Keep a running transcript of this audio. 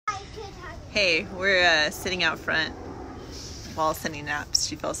Hey, we're sitting out front while sending naps.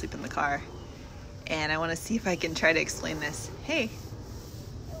 She fell asleep in the car. And I want to see if I can try to explain this. Hey,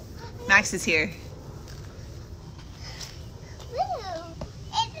 Max is here.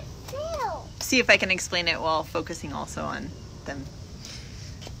 See if I can explain it while focusing also on them.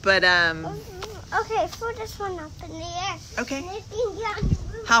 But, Okay, throw this one up in the air. Okay.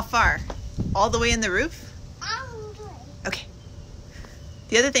 How far? All the way in the roof? Okay.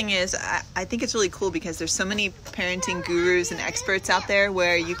 The other thing is, I think it's really cool because there's so many parenting gurus and experts out there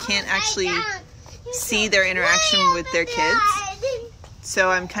where you can't actually see their interaction with their kids. So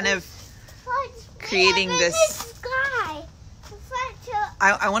I'm kind of creating this.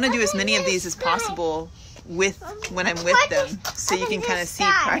 I want to do as many of these as possible when I'm with them, so you can kind of see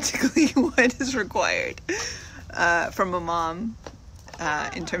practically what is required from a mom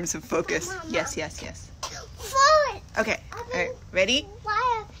in terms of focus. Yes. Okay. All right. Ready?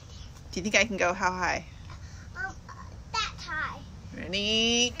 Do you think I can go how high? That high.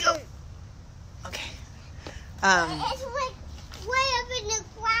 Ready? Go. Okay. It's way up in the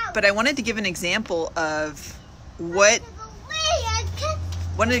clouds. But I wanted to give an example of what.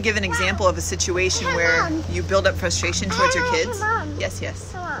 Wanted to give an example of a situation where you build up frustration towards your kids.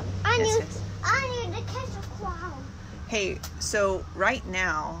 Yes. Come on. I need to catch a cloud. Hey, so right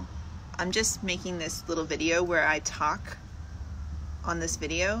now, I'm just making this little video where I talk on this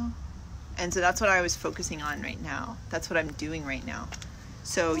video. And so that's what I was focusing on right now. That's what I'm doing right now.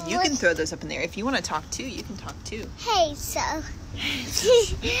 So you can throw those up in there. If you want to talk too, you can talk too. Hey, so.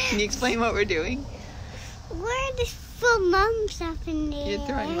 Can you explain what we're doing? We're just throw mums up in there. You're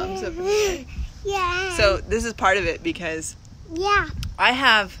throwing mums up in there? Yeah. So this is part of it because I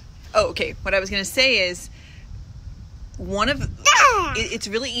have... Oh, okay. What I was going to say is it's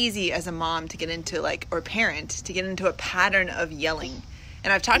really easy as a mom to get into or parent to get into a pattern of yelling.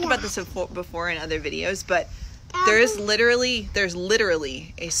 And I've talked about this before in other videos, but there's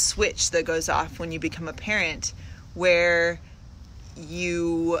literally a switch that goes off when you become a parent where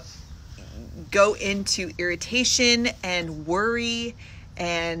you go into irritation and worry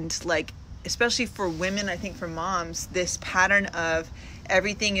and especially for women, I think for moms, this pattern of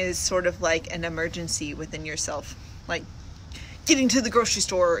everything is sort of like an emergency within yourself. Like getting to the grocery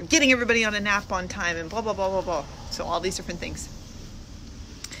store, getting everybody on a nap on time, and blah, blah, blah, blah, blah. So all these different things.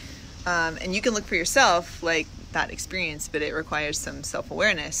 And you can look for yourself that experience, but it requires some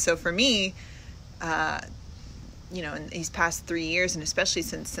self-awareness. So for me, in these past 3 years, and especially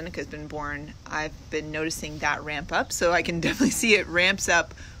since Seneca's been born, I've been noticing that ramp up. So I can definitely see it ramps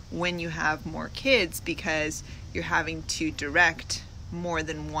up when you have more kids because you're having to direct more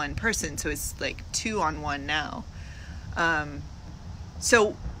than one person. So it's 2 on 1 now.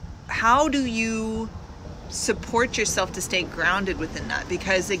 So how do you support yourself to stay grounded within that?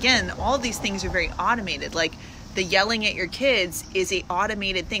 Because again, all these things are very automated. The yelling at your kids is a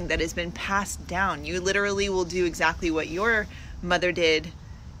automated thing that has been passed down. You literally will do exactly what your mother did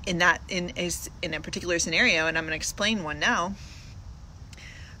in a particular scenario, and I'm going to explain one now.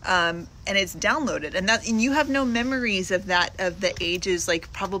 And it's downloaded, and you have no memories of that, of the ages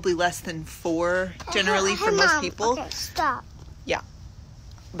probably less than 4 generally for most people. Okay, stop. Yeah,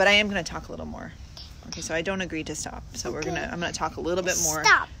 but I am going to talk a little more. Okay, so I don't agree to stop. So I'm gonna talk a little bit more.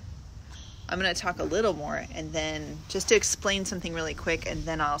 Stop. I'm gonna talk a little more, and then just to explain something really quick, and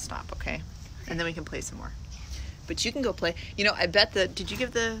then I'll stop. Okay, and then we can play some more. But you can go play. I bet did you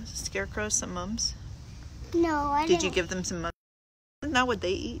give the scarecrows some mums? No, I didn't. Did you give them some mums? Isn't that what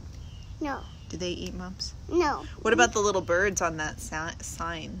they eat? No. Do they eat mums? No. What about the little birds on that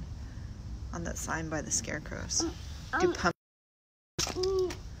sign? On that sign by the scarecrows? Do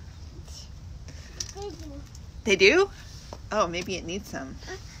They do? Oh, maybe it needs some.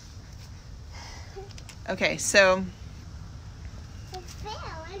 Okay, so... I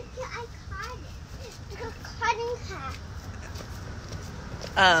caught it. It's called cotton cat.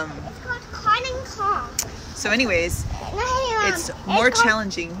 It's called cotton cat. So anyways, it's more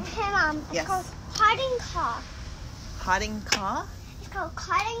challenging. Hey, Mom. It's called cotton cat. Cotton caw? It's called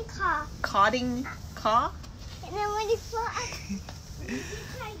cotton cat. Cotton caw? And then when you fly,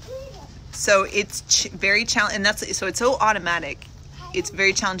 so it's very challenging, and so it's so automatic. It's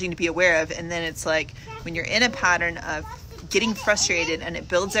very challenging to be aware of, and then it's when you're in a pattern of getting frustrated and it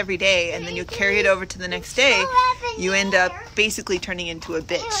builds every day, and then you carry it over to the next day, you end up basically turning into a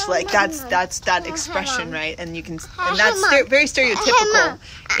bitch. That's that expression, right? And that's very stereotypical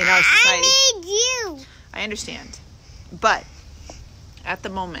in our society. I need you. I understand, but at the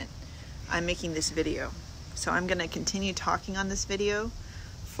moment, I'm making this video, so I'm gonna continue talking on this video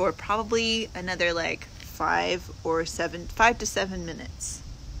for probably another 5 to 7 minutes.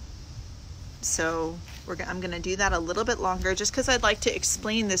 So I'm going to do that a little bit longer just because I'd like to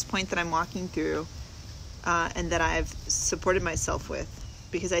explain this point that I'm walking through and that I've supported myself with,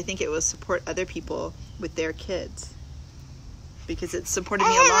 because I think it will support other people with their kids, because it's supported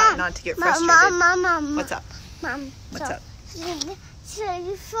me a lot not to get frustrated. Mom. What's up? Mom. What's up? So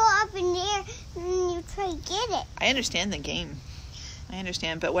you throw up in there and you try to get it. I understand the game. I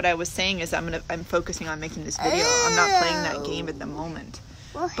understand, but what I was saying is I'm focusing on making this video. I'm not playing that game at the moment.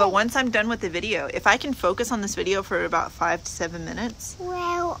 But once I'm done with the video, if I can focus on this video for about 5 to 7 minutes,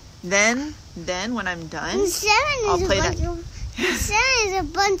 then when I'm done, I'll play that. 7 is a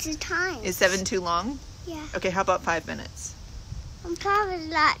bunch of times. Is 7 too long? Yeah. Okay, how about 5 minutes? 5 is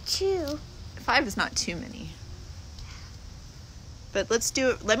a lot too. 5 is not too many. But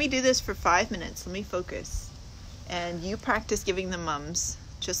let me do this for 5 minutes. Let me focus. And you practice giving the mums,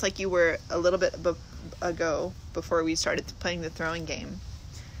 just like you were a little bit ago before we started playing the throwing game.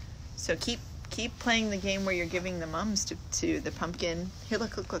 So keep playing the game where you're giving the mums to the pumpkin. Here,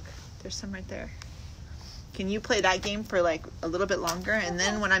 look. There's some right there. Can you play that game for like a little bit longer? And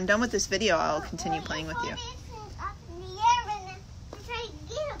then when I'm done with this video, I'll continue playing with you.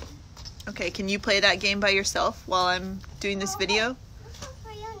 Okay, can you play that game by yourself while I'm doing this video? This one's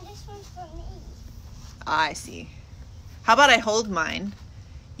for you and this one's for me. I see. How about I hold mine,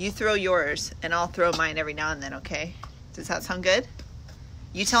 you throw yours, and I'll throw mine every now and then, okay? Does that sound good?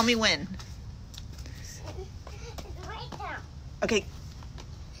 You tell me when. It's right now. Okay.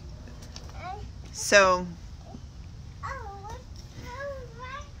 So,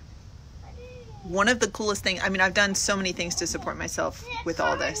 one of the coolest things, I mean, I've done so many things to support myself with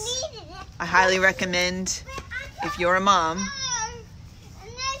all this. I highly recommend, if you're a mom,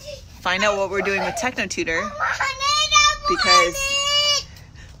 find out what we're doing with TechnoTutor, because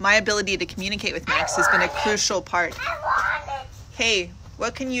my ability to communicate with Max has been a crucial part. Hey,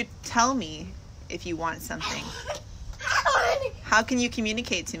 what can you tell me if you want something? How can you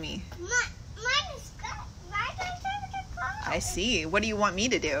communicate to me? I see. What do you want me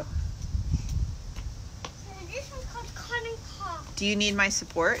to do? This one's called Cotton Claw. Do you need my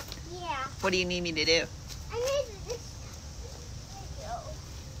support? Yeah. What do you need me to do? I need this video.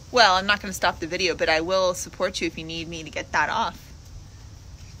 Well, I'm not going to stop the video, but I will support you if you need me to get that off.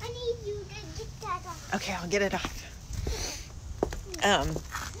 I need you to get that off. Okay, I'll get it off.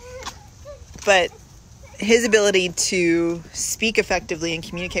 But his ability to speak effectively and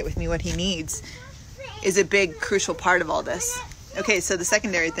communicate with me what he needs is a big, crucial part of all this. Okay, so the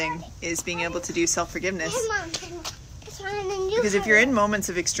secondary thing is being able to do self-forgiveness. Because if you're in moments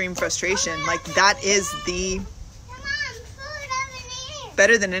of extreme frustration, like that is the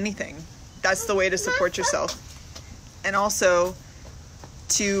better than anything. That's the way to support yourself. And also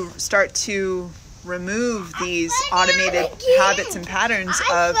to start to remove these automated habits and patterns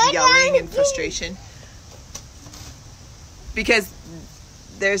of yelling and frustration. Because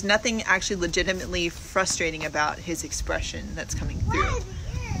there's nothing actually legitimately frustrating about his expression that's coming through.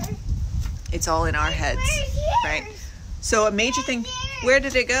 It's all in our heads, right? So a major thing, where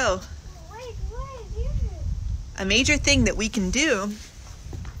did it go? A major thing that we can do,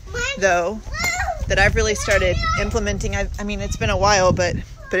 though, that I've really started implementing, I mean, it's been a while, but it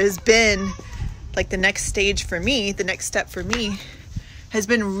has been like the next stage for me, the next step for me, has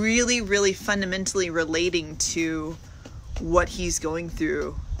been really, really fundamentally relating to what he's going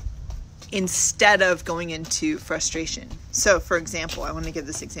through instead of going into frustration. So, for example, I want to give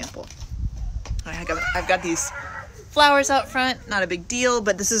this example. I've got these flowers out front, not a big deal,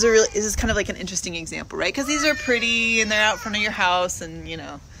 but this is kind of like an interesting example, right? Because these are pretty and they're out front of your house, and you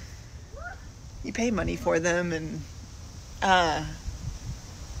know, you pay money for them, and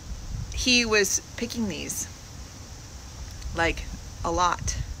he was picking these like a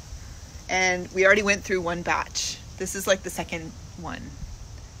lot, and we already went through one batch. This is like the second one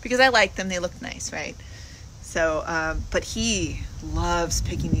because I like them. They look nice, right? So, but he loves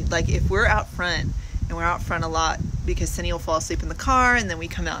picking these. Like if we're out front, and we're out front a lot because Cindy will fall asleep in the car, and then we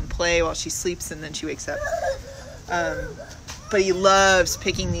come out and play while she sleeps, and then she wakes up. But he loves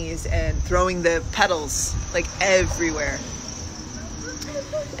picking these and throwing the petals like everywhere.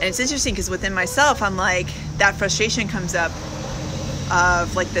 And it's interesting because within myself, I'm like, that frustration comes up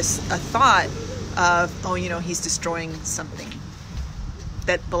of like a thought of, oh, you know, he's destroying something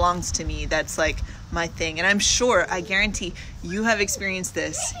that belongs to me. That's like my thing. And I'm sure, I guarantee you have experienced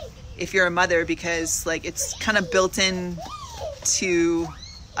this if you're a mother, because like it's kind of built in to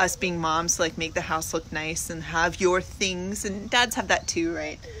us being moms to like make the house look nice and have your things, and dads have that too,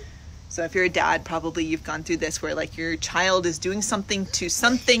 right? So if you're a dad, probably you've gone through this where like your child is doing something to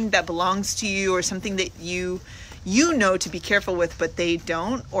something that belongs to you, or something that you you know to be careful with, but they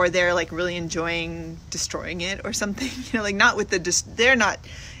don't, or they're like really enjoying destroying it or something, you know, like not with they're not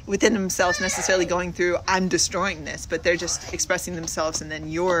within themselves necessarily going through, I'm destroying this, but they're just expressing themselves, and then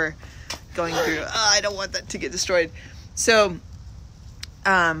you're going through, I don't want that to get destroyed. So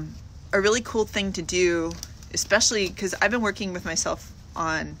a really cool thing to do, especially because I've been working with myself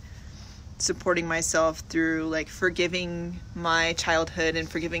on supporting myself through like forgiving my childhood and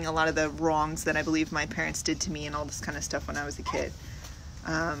forgiving a lot of the wrongs that I believe my parents did to me and all this kind of stuff when I was a kid.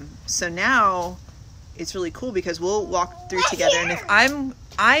 So now it's really cool because we'll walk through together, and if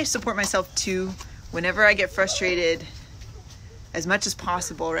I support myself too whenever I get frustrated as much as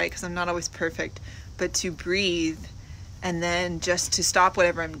possible, right? Because I'm not always perfect, but to breathe and then just to stop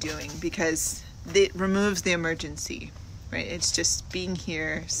whatever I'm doing, because it removes the emergency. Right? It's just being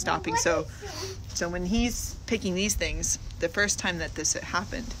here, stopping. So when he's picking these things, the first time that this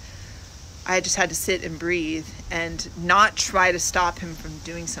happened, I just had to sit and breathe and not try to stop him from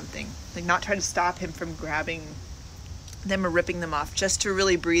doing something. Like not try to stop him from grabbing them or ripping them off, just to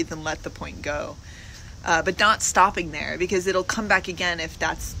really breathe and let the point go. But not stopping there, because it'll come back again if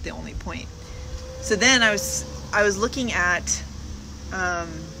that's the only point. So then I was looking at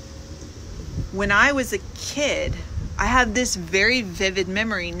when I was a kid, I have this very vivid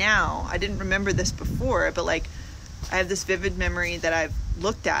memory now. I didn't remember this before, but like I have this vivid memory that I've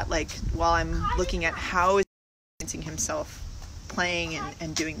looked at, like while I'm looking at how is he himself playing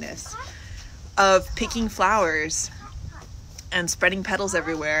and doing this, of picking flowers and spreading petals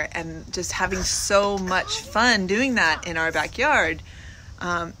everywhere and just having so much fun doing that in our backyard.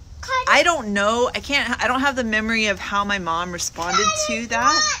 I don't know. I don't have the memory of how my mom responded to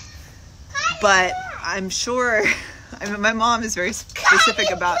that, but I'm sure. I mean, my mom is very specific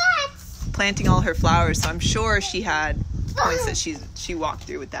about planting all her flowers, so I'm sure she had points that she walked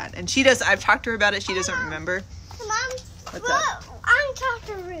through with that. And she does. I've talked to her about it. She doesn't remember. Mom, what's up? I'm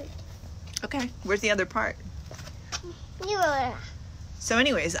Dr. Ruth. Okay, where's the other part? You were. So,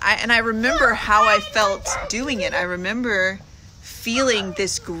 anyways, I remember how I felt doing it. I remember feeling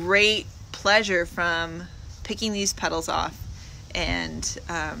this great pleasure from picking these petals off and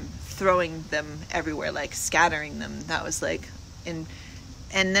throwing them everywhere, like scattering them. That was like, and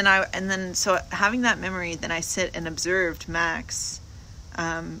then so having that memory, then I sit and observed Max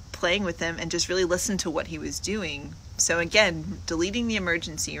playing with them and just really listened to what he was doing. So again, deleting the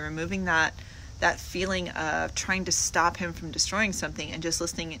emergency, removing that feeling of trying to stop him from destroying something, and just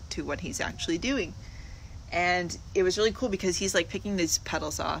listening to what he's actually doing. And it was really cool because he's like picking these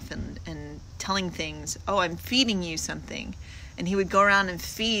petals off and telling things, oh, I'm feeding you something. And he would go around and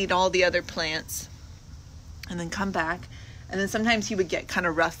feed all the other plants and then come back. And then sometimes he would get kind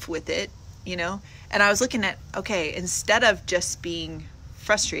of rough with it, you know? And I was looking at, okay, instead of just being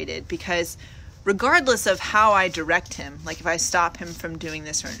frustrated, because regardless of how I direct him, like if I stop him from doing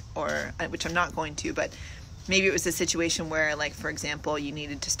this or which I'm not going to, but maybe it was a situation where, like, for example, you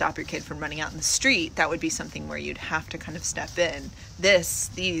needed to stop your kid from running out in the street, that would be something where you'd have to kind of step in.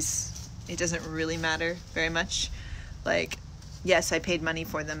 It doesn't really matter very much. Like, yes, I paid money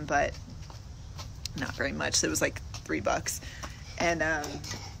for them, but not very much. It was like $3. And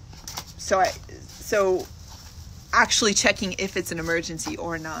so actually checking if it's an emergency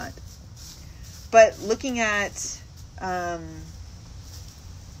or not. But looking at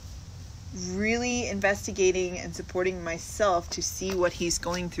really investigating and supporting myself to see what he's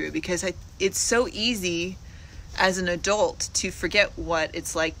going through, because it's so easy as an adult to forget what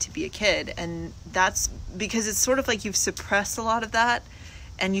it's like to be a kid, and that's because it's sort of like you've suppressed a lot of that,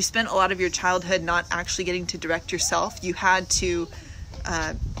 and you spent a lot of your childhood not actually getting to direct yourself. You had to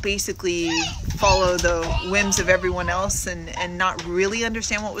basically follow the whims of everyone else and not really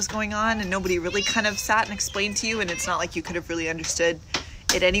understand what was going on, and nobody really kind of sat and explained to you, and it's not like you could have really understood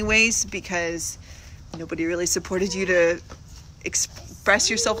it anyways, because nobody really supported you to express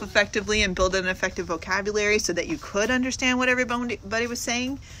yourself effectively and build an effective vocabulary so that you could understand what everybody was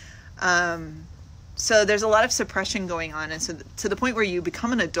saying. So there's a lot of suppression going on, and so to the point where you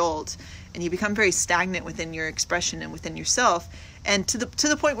become an adult and you become very stagnant within your expression and within yourself, and to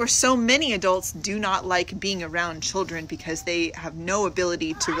the point where so many adults do not like being around children because they have no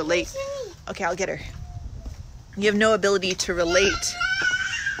ability to relate. Okay, I'll get her. You have no ability to relate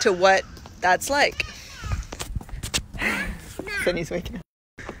to what that's like. Sunny's waking up.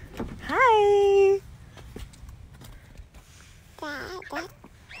 Hi.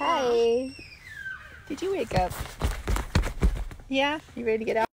 Hi. Did you wake up? Yeah? You ready to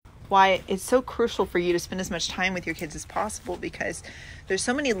get out? Why it's so crucial for you to spend as much time with your kids as possible, because there's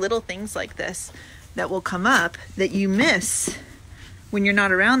so many little things like this that will come up that you miss when you're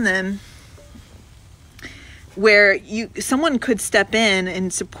not around them, where someone could step in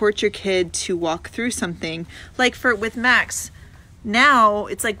and support your kid to walk through something. Like with Max, now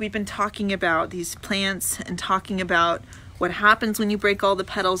it's like we've been talking about these plants and talking about what happens when you break all the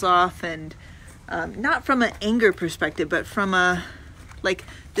petals off, and not from an anger perspective, but from a, like,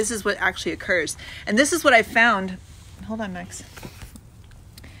 this is what actually occurs. And this is what I found. Hold on, Max.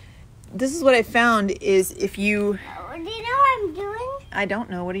 This is what I found is if you... Do you know what I'm doing? I don't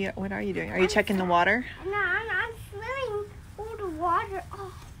know. What are you doing? Are you checking the water? No, I'm filling all the water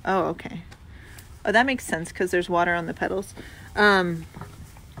off. Oh, okay. Oh, that makes sense because there's water on the petals. When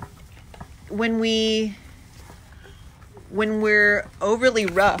we're overly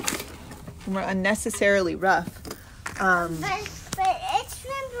rough, when we're unnecessarily rough. But it's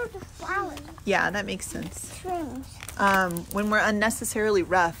trimmed with the flowers. Yeah, that makes sense. Trims. When we're unnecessarily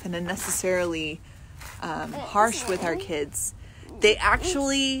rough and unnecessarily harsh with our kids, they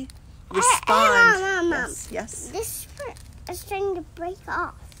actually respond. Mom. Yes. This is trying to break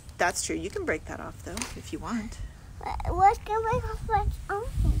off. That's true. You can break that off though if you want. What's gonna break off its own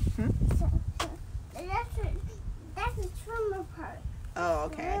thing? So that's the trimmer part. Oh,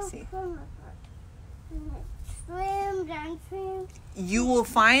 okay, I see. Trimmer part. And it's trimmed and trimmed. You will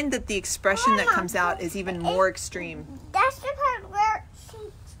find that the expression that comes out is even more extreme. That's the part where it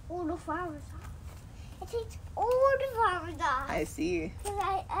takes all the flowers off. It takes all the flowers off. I see.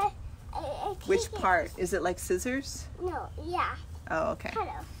 I Which take part? Is it like scissors? No, yeah. Oh, okay.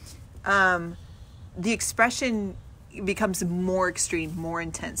 Hello. The expression becomes more extreme, more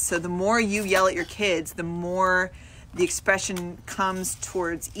intense. So the more you yell at your kids, the more the expression comes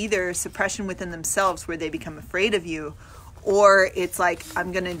towards either suppression within themselves where they become afraid of you, or it's like,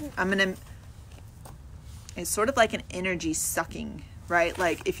 it's sort of like an energy sucking, right?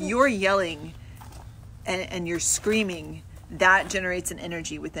 Like if you're yelling and you're screaming, that generates an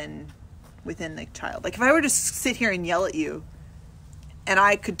energy within the child. Like if I were to sit here and yell at you, and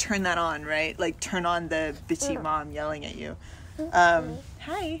I could turn that on, right? Like turn on the bitchy mom yelling at you.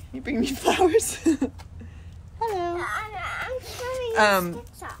 Hi, you bring me flowers. Hello. I'm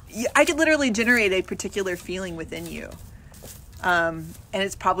I could literally generate a particular feeling within you. And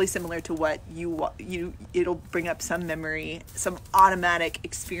it's probably similar to what it'll bring up some memory, some automatic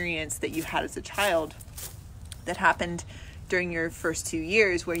experience that you had as a child that happened during your first 2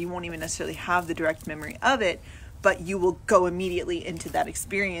 years where you won't even necessarily have the direct memory of it, but you will go immediately into that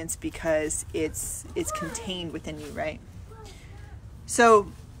experience because it's contained within you, right?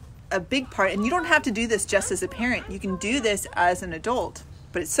 So a big part, and you don't have to do this just as a parent, you can do this as an adult,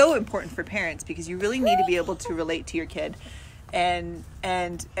 but it's so important for parents because you really need to be able to relate to your kid and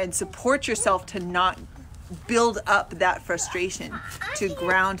support yourself to not build up that frustration, to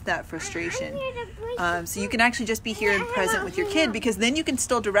ground that frustration. So you can actually just be here and present with your kid, because then you can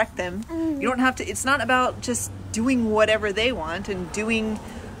still direct them. You don't have to, it's not about just doing whatever they want and doing,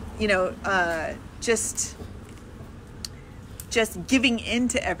 just giving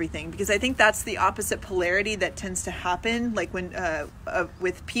into everything, because I think that's the opposite polarity that tends to happen. Like when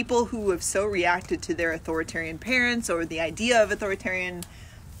with people who have so reacted to their authoritarian parents or the idea of authoritarian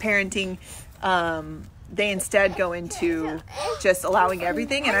parenting, they instead go into just allowing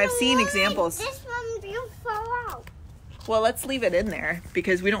everything. And I've seen examples. This one will fall out. Well, let's leave it in there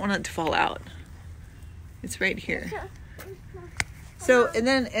because we don't want it to fall out. It's right here. So, and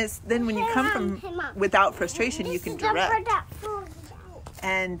then when you come from without frustration, you can direct.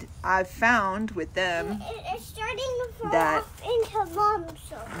 And I've found with them it's starting to fall that off into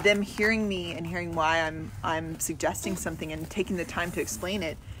Mom's. Them hearing me and hearing why I'm suggesting something and taking the time to explain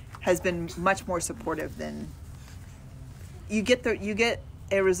it has been much more supportive than you get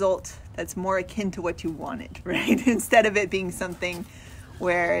a result that's more akin to what you wanted, right? Instead of it being something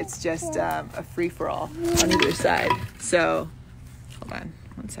where it's just a free-for-all on either side. So, hold on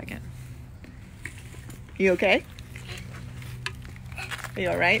 1 second. You okay? Are you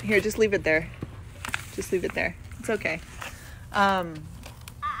all right? Here, just leave it there. Just leave it there. It's okay. I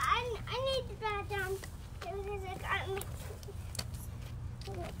need that down because it kind of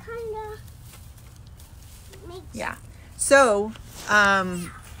makes... Yeah. So,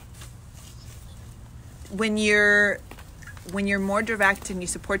 when you're more direct and you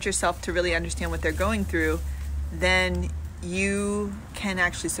support yourself to really understand what they're going through, then you can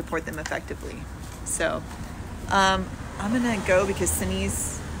actually support them effectively. So, I'm gonna go because Cindy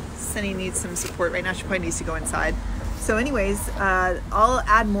needs some support right now. She probably needs to go inside. So anyways, I'll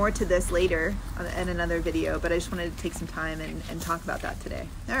add more to this later in another video, but I just wanted to take some time and talk about that today.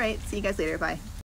 All right, see you guys later. Bye.